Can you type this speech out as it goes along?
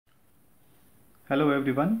Hello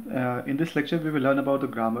everyone. In this lecture we will learn about the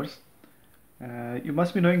grammars. You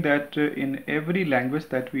must be knowing that in every language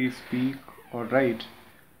that we speak or write,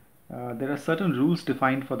 there are certain rules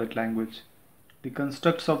defined for that language. The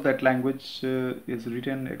constructs of that language is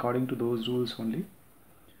written according to those rules only.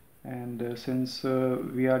 And since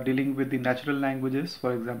we are dealing with the natural languages,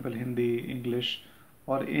 for example Hindi, English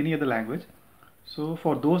or any other language, so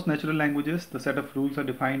for those natural languages the set of rules are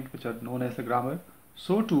defined which are known as the grammar.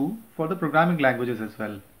 So too for the programming languages as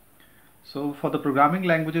well. So for the programming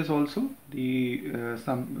languages also the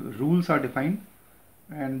some rules are defined,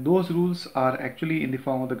 and those rules are actually in the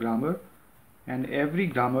form of the grammar, and every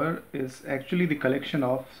grammar is actually the collection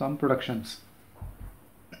of some productions.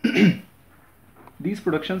 These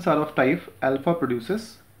productions are of type alpha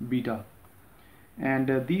produces beta,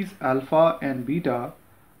 and these alpha and beta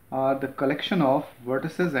are the collection of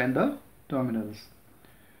vertices and the terminals.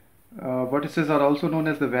 Vertices are also known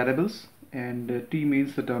as the variables, and T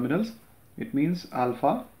means the terminals. It means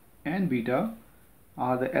alpha and beta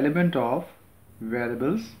are the element of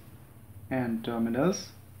variables and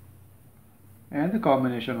terminals and the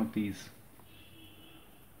combination of these.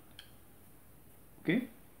 Okay,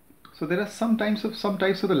 so there are some types of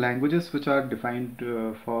the languages which are defined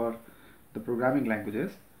for the programming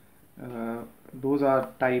languages. Those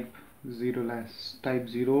are type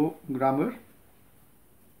 0 grammar,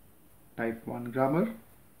 type 1 grammar,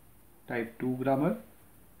 type 2 grammar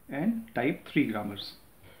and type 3 grammars.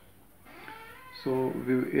 So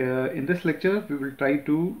in this lecture we will try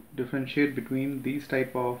to differentiate between these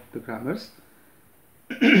type of the grammars.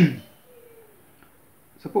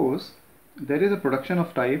 Suppose there is a production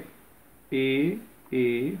of type A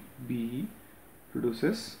B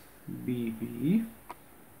produces B B,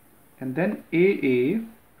 and then A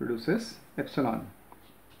produces epsilon.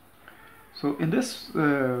 So in this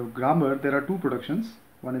grammar there are two productions.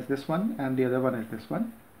 One is this one and the other one is this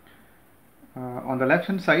one. On the left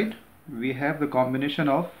hand side we have the combination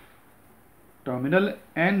of terminal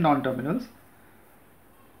and non-terminals.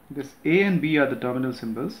 This A and B are the terminal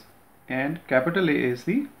symbols, and capital A is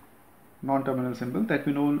the non-terminal symbol that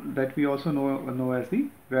we also know as the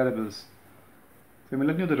variables.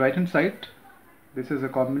 Similarly on the right hand side, this is a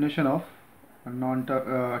combination of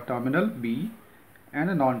a terminal B and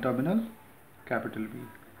a non-terminal capital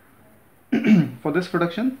B. For this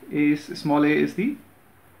production, small a is the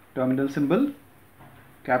terminal symbol,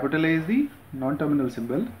 capital A is the non-terminal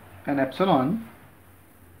symbol, and epsilon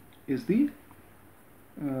is the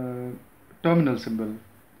terminal symbol.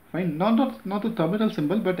 Fine, not the terminal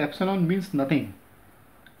symbol, but epsilon means nothing.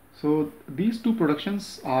 So these two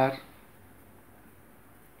productions are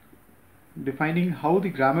defining how the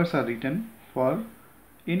grammars are written for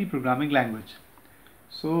any programming language.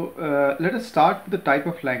 So let us start with the type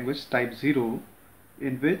of language type 0,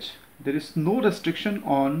 in which there is no restriction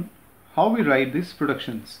on how we write these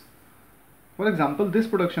productions. For example, this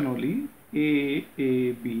production only A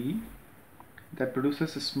B that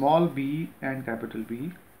produces a small b and capital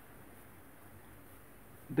B.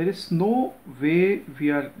 There is no way we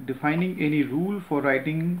are defining any rule for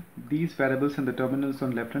writing these variables in the terminals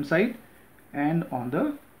on left hand side and on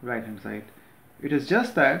the right hand side. It is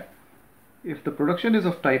just that if the production is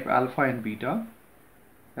of type alpha and beta,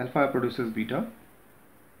 alpha produces beta,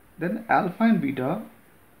 then alpha and beta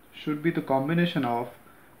should be the combination of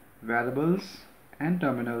variables and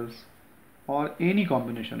terminals or any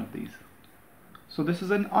combination of these. So this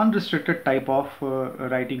is an unrestricted type of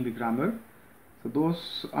writing the grammar. So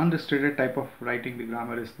those unrestricted type of writing the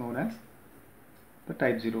grammar is known as the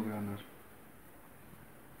type 0 grammar.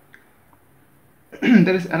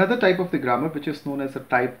 There is another type of the grammar which is known as the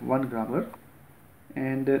type 1 grammar,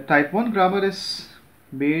 and type 1 grammar is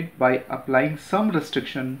made by applying some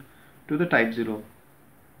restriction to the type 0.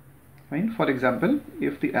 Fine. For example,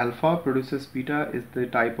 if the alpha produces beta is the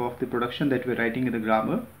type of the production that we are writing in the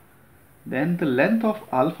grammar, then the length of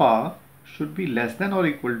alpha should be less than or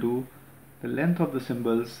equal to the length of the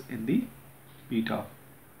symbols in the beta.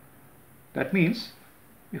 That means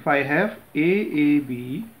if I have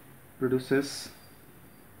B produces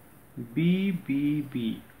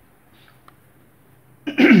B.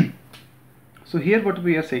 So here what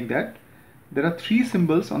we are saying that there are three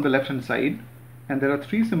symbols on the left hand side and there are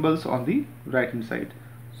three symbols on the right hand side.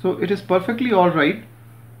 So it is perfectly alright,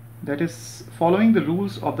 that is following the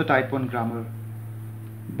rules of the type 1 grammar.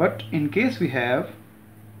 But in case we have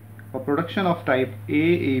a production of type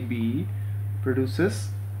B produces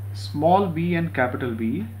small b and capital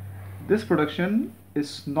B, this production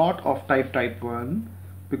is not of type 1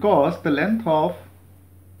 because the length of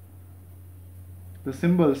the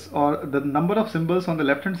symbols or the number of symbols on the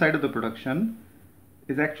left hand side of the production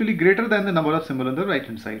is actually greater than the number of symbols on the right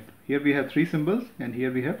hand side. Here we have 3 symbols and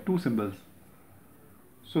here we have 2 symbols.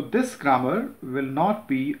 So this grammar will not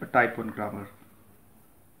be a type 1 grammar.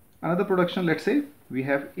 Another production, let's say we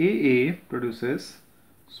have AA produces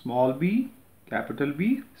small b, capital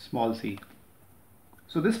B, small c.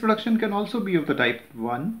 So this production can also be of the type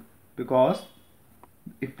 1, because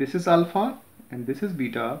if this is alpha and this is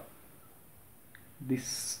beta,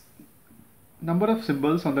 this number of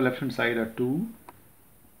symbols on the left hand side are 2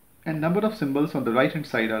 and number of symbols on the right hand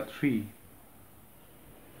side are 3.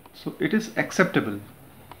 So it is acceptable.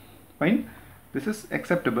 Fine. This is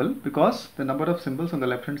acceptable because the number of symbols on the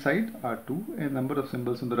left hand side are 2 and number of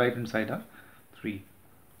symbols on the right hand side are 3.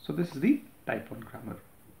 So this is the type 1 grammar.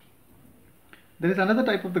 There is another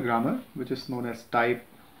type of the grammar which is known as type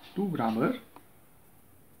 2 grammar.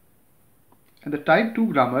 And the type 2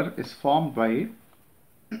 grammar is formed by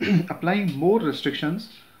applying more restrictions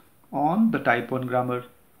on the type 1 grammar.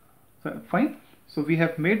 So, fine. So we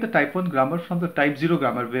have made the type 1 grammar from the type 0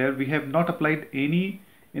 grammar, where we have not applied any,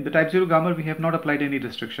 in the type 0 grammar we have not applied any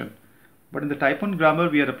restriction. But in the type 1 grammar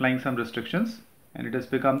we are applying some restrictions and it has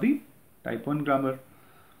become the type 1 grammar.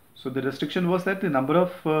 So the restriction was that the number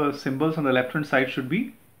of symbols on the left hand side should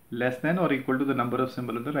be less than or equal to the number of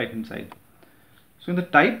symbols on the right hand side. So in the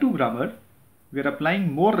type 2 grammar we are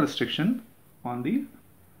applying more restriction on the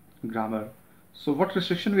grammar. So what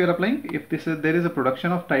restriction we are applying? If there is a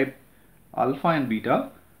production of type alpha and beta,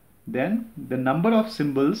 then the number of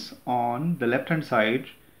symbols on the left hand side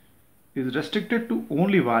is restricted to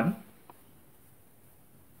only 1,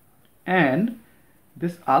 and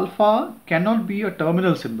this alpha cannot be a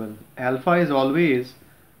terminal symbol. Alpha is always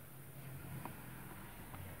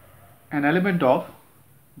an element of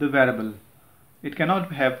the variable. It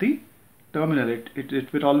cannot have the terminal.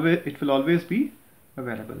 It will always be a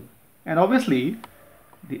variable. And obviously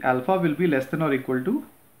the alpha will be less than or equal to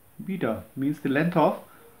beta, means the length of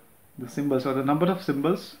the symbols or the number of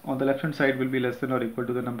symbols on the left hand side will be less than or equal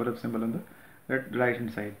to the number of symbols on the right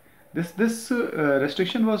hand side. This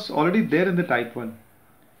restriction was already there in the type 1.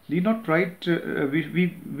 Need not write,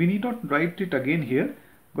 we need not write it again here,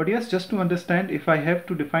 but yes, just to understand, if I have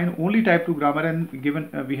to define only type 2 grammar and given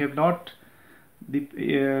we have not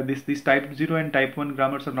these type 0 and type 1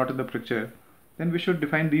 grammars are not in the picture, then we should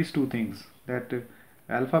define these two things, that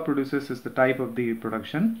alpha produces is the type of the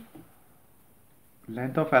production,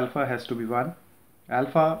 length of alpha has to be 1,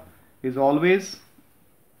 alpha is always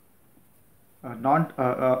a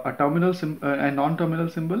non-terminal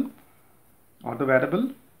symbol or the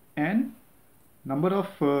variable, and number of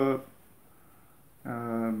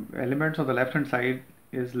elements on the left hand side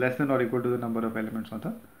is less than or equal to the number of elements on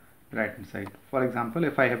the right hand side. For example,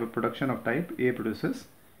 if I have a production of type A produces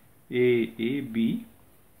A, B,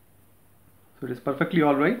 so it is perfectly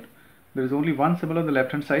alright. There is only one symbol on the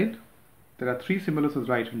left hand side. There are 3 symbols on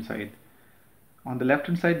the right hand side. On the left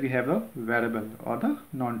hand side we have a variable or the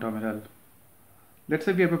non-terminal. Let's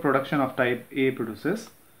say we have a production of type A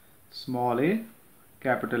produces small a,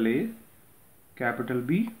 capital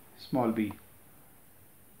B, small b.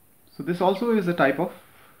 So this also is a type of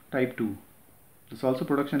type 2. This also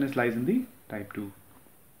production lies in the type 2.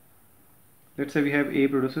 Let's say we have A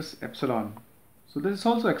produces epsilon. So this is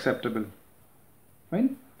also acceptable.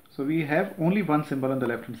 Fine. So we have only one symbol on the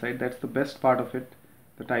left hand side. That's the best part of it,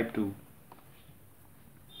 the type 2.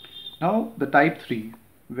 Now the type 3,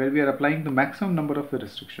 where we are applying the maximum number of the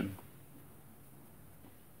restriction.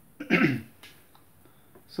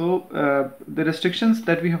 So the restrictions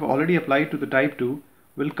that we have already applied to the type 2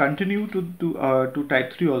 will continue to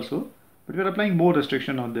type 3 also, but we are applying more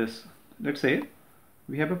restriction on this. Let's say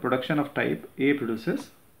we have a production of type A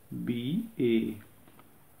produces BA,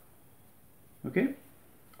 okay,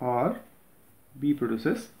 or B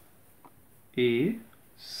produces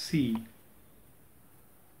AC.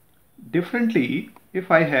 Differently, if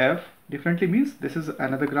I have, differently means this is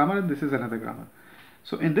another grammar and this is another grammar.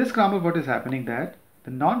 So in this grammar what is happening, that the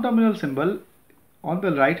non-terminal symbol on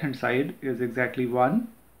the right hand side is exactly 1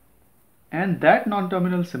 and that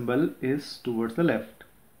non-terminal symbol is towards the left.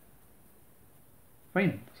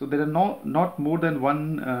 Fine. So there are not more than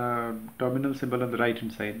one terminal symbol on the right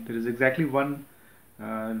hand side. There is exactly one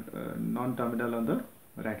non-terminal on the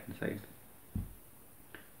right hand side.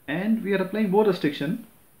 And we are applying more restriction,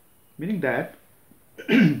 meaning that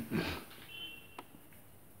the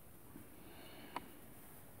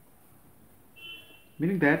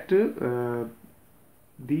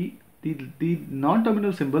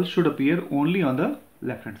non-terminal symbol should appear only on the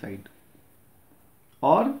left hand side,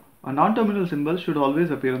 or a non-terminal symbol should always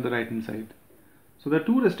appear on the right hand side. So there are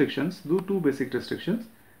two restrictions, two basic restrictions,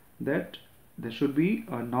 that there should be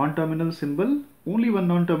a non-terminal symbol only one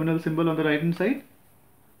non-terminal symbol on the right hand side,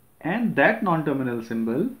 and that non-terminal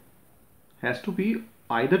symbol has to be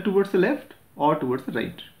either towards the left or towards the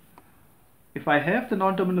right. If I have the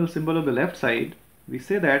non-terminal symbol on the left side, we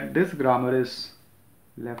say that this grammar is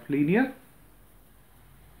left linear,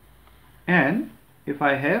 and if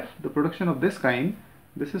I have the production of this kind,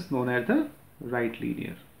 this is known as the right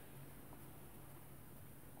linear.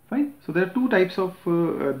 Fine. So there are two types of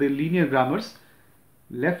the linear grammars,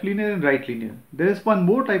 left linear and right linear. There is one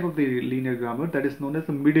more type of the linear grammar that is known as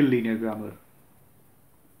the middle linear grammar.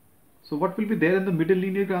 So what will be there in the middle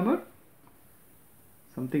linear grammar?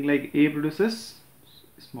 Something like A produces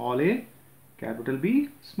small a, capital B,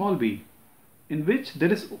 small b, in which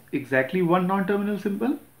there is exactly one non-terminal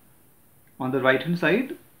symbol on the right hand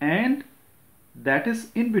side, and that is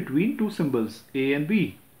in between two symbols A and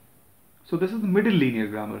B. So this is the middle linear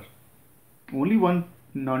grammar. Only one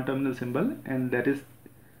non-terminal symbol, and that is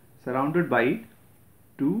surrounded by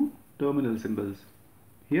two terminal symbols.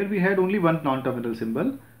 Here we had only one non-terminal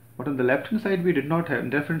symbol, but on the left hand side we did not have,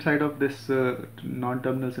 left hand side of this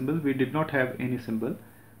non-terminal symbol we did not have any symbol,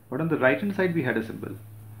 but on the right hand side we had a symbol.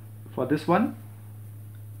 For this one,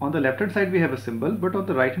 on the left hand side we have a symbol, but on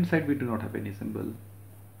the right hand side we do not have any symbol.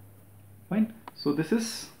 Fine. So this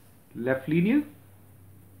is left linear,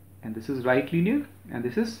 and this is right linear, and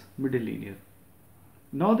this is middle linear.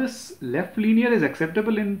 Now this left linear is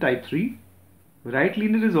acceptable in type 3, right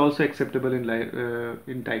linear is also acceptable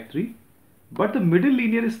in type 3, but the middle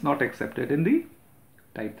linear is not accepted in the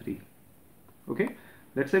type 3. Okay,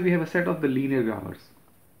 let's say we have a set of the linear grammars.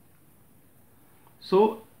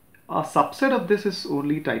 So a subset of this is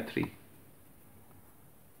only type 3.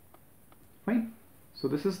 Fine. So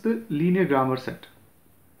this is the linear grammar set.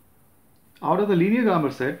 Out of the linear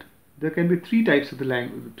grammar set, there can be three types of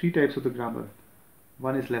the grammar.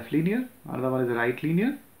 One is left linear, another one is right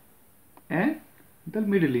linear, and the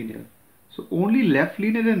middle linear. So only left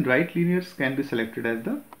linear and right linears can be selected as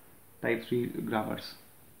the type 3 grammars.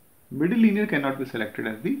 Middle linear cannot be selected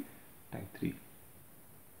as the type 3.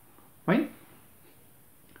 Fine.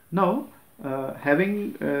 Now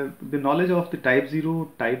having the knowledge of the type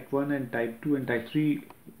 0, type 1 and type 2 and type 3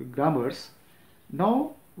 grammars,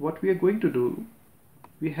 now what we are going to do,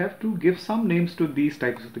 we have to give some names to these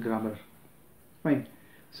types of the grammar. Fine.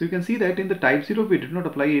 So you can see that in the type 0 we did not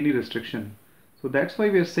apply any restriction. So that's why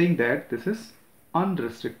we are saying that this is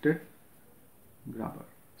unrestricted grammar.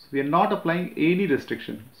 So we are not applying any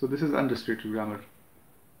restriction. So this is unrestricted grammar.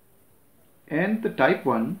 And the type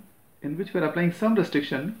 1, in which we are applying some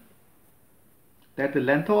restriction, that the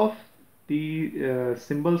length of the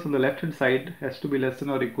symbols on the left hand side has to be less than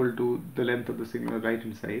or equal to the length of the symbol on the right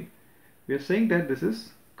hand side. We are saying that this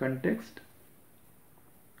is context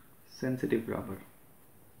sensitive grammar.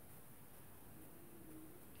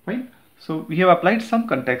 Fine. So we have applied some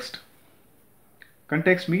context.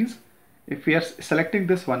 Context means if we are selecting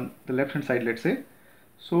this one, the left hand side, let's say,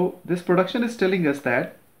 so this production is telling us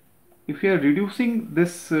that if we are reducing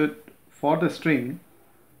this for the string,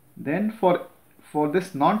 then for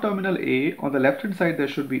this non-terminal a, on the left hand side there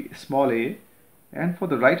should be small a, and for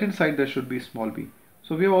the right hand side there should be small b.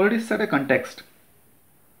 So we have already set a context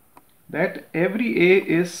that every a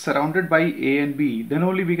is surrounded by a and b, then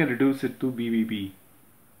only we can reduce it to b.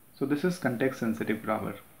 So this is context sensitive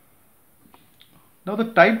grammar. Now the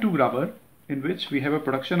type 2 grammar, in which we have a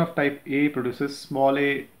production of type A produces small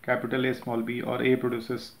a, capital A, small b, or A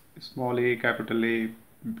produces small a, capital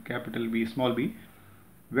B, small b,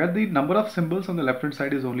 where the number of symbols on the left hand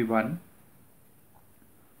side is only 1.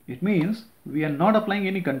 It means we are not applying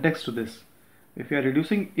any context to this. If we are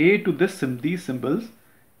reducing a to these symbols,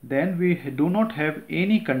 then we do not have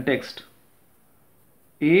any context.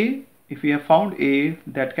 A, if we have found a,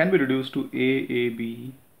 that can be reduced to a,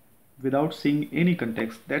 b without seeing any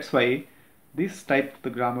context. That's why this type of the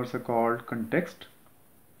grammars are called context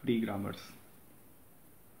free grammars.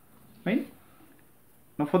 Right?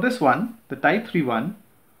 Now for this one, the type 3 one,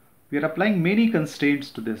 we are applying many constraints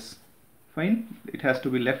to this. Fine. It has to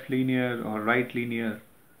be left linear or right linear.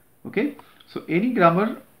 Okay. So any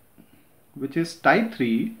grammar which is type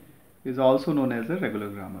 3 is also known as a regular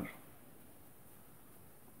grammar.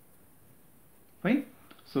 Fine.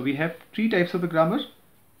 So we have three types of the grammar.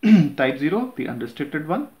 Type 0, the unrestricted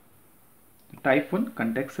one. Type 1,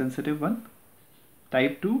 context sensitive one.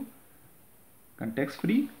 Type 2, context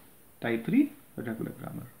free. Type 3, regular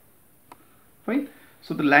grammar. Fine.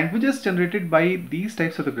 So the languages generated by these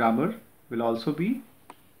types of the grammar will also be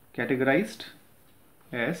categorized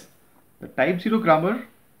as the type 0 grammar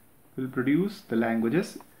will produce the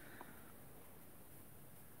languages,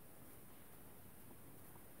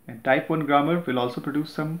 and type 1 grammar will also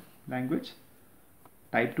produce some language,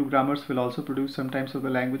 Type 2 grammars will also produce some types of the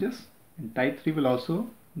languages, and type 3 will also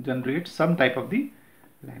generate some type of the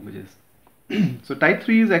languages. So type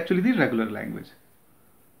 3 is actually the regular language.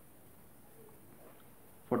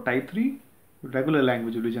 For type 3, regular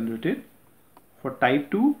language will be generated. For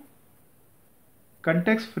type 2,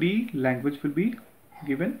 context-free language will be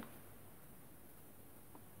given.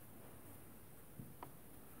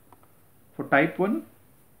 For type 1,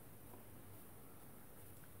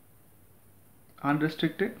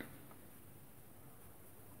 unrestricted,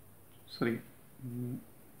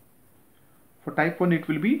 for type 1 it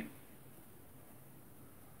will be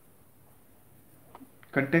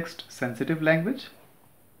context sensitive language.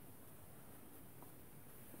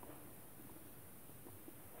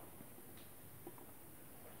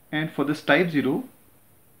 And for this type 0,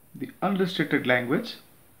 the unrestricted language,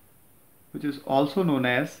 which is also known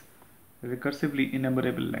as recursively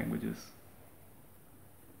enumerable languages.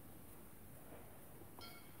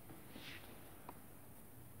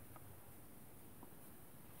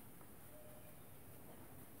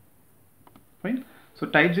 Fine. So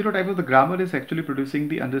type 0 type of the grammar is actually producing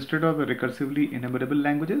the unrestricted or the recursively enumerable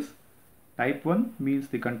languages. Type 1 means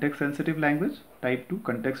the context sensitive language, type 2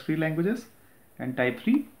 context free languages, and type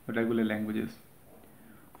 3 regular languages.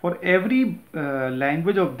 For every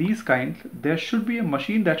language of these kinds, there should be a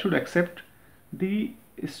machine that should accept the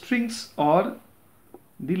strings or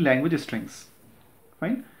the language strings.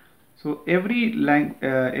 Fine. So every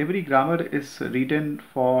grammar is written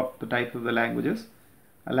for the type of the languages.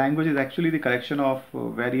 A language is actually the collection of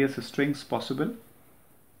various strings possible.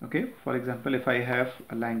 Okay, for example, if I have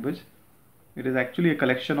a language, it is actually a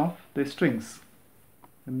collection of the strings,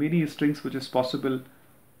 many strings which is possible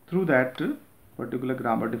through that particular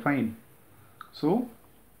grammar defined. So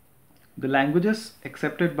the languages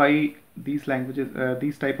accepted by these languages,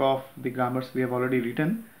 these type of the grammars we have already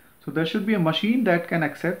written. So there should be a machine that can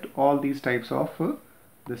accept all these types of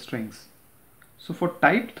the strings. So for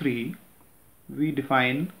type 3, we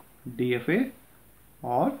define DFA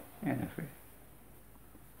or NFA.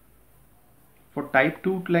 For type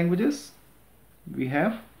 2 languages, we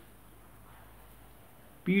have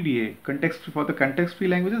PDA. For the context free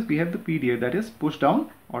languages, we have the PDA, that is push down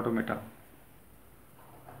automata.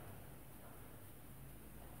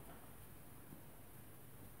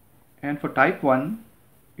 And for type 1,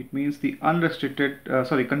 it means the unrestricted,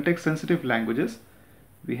 context sensitive languages,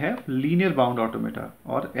 we have linear bound automata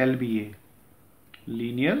or LBA.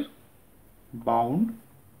 Linear bound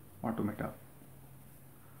automata.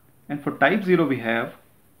 And for type 0, we have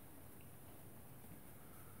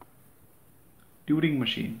Turing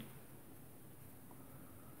machine.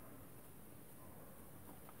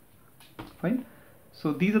 Fine.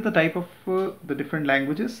 So these are the type of the different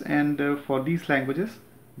languages, and for these languages,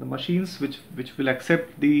 the machines which will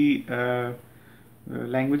accept the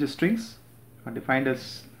language strings are defined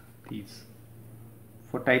as these.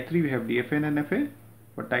 For type 3, we have DFA and NFA.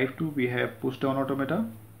 For type 2, we have push down automata.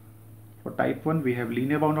 For type 1, we have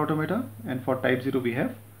linear bound automata. And for type 0, we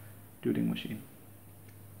have Turing machine.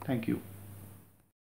 Thank you.